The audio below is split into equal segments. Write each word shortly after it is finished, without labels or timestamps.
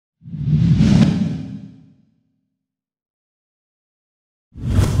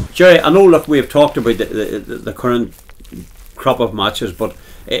Jerry, I know. Look, we've talked about the current crop of matches, but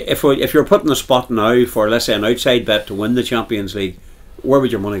if you're putting a spot now for, let's say, an outside bet to win the Champions League, where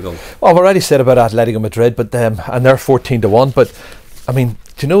would your money go? Well, I've already said about Atletico Madrid, but and they're 14-1. But I mean,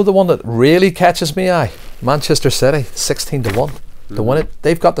 do you know the one that really catches me eye? Manchester City, 16-1 to win it.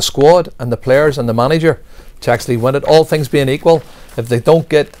 They've got the squad and the players and the manager to actually win it. All things being equal, if they don't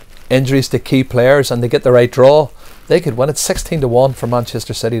get injuries to key players and they get the right draw, they could win it. 16-1 for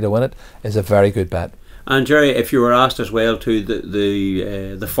Manchester City to win it is a very good bet. And Jerry, if you were asked as well to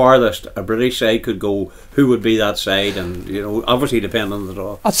the farthest a British side could go, who would be that side? And obviously depending on the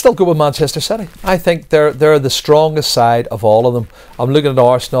draw. I'd still go with Manchester City. I think they're the strongest side of all of them. I'm looking at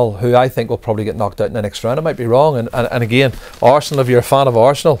Arsenal, who I think will probably get knocked out in the next round. I might be wrong, and again, Arsenal, if you're a fan of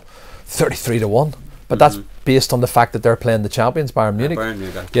Arsenal, 33-1. But that's based on the fact that they're playing the champions, Bayern Munich.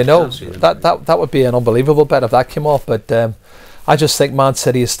 That would be an unbelievable bet if that came off. But I just think Man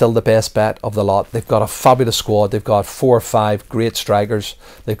City is still the best bet of the lot. They've got a fabulous squad. They've got 4 or 5 great strikers.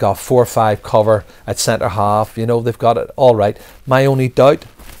 They've got 4 or 5 cover at centre half. They've got it all right. My only doubt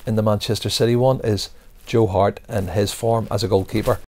in the Manchester City one is Joe Hart and his form as a goalkeeper.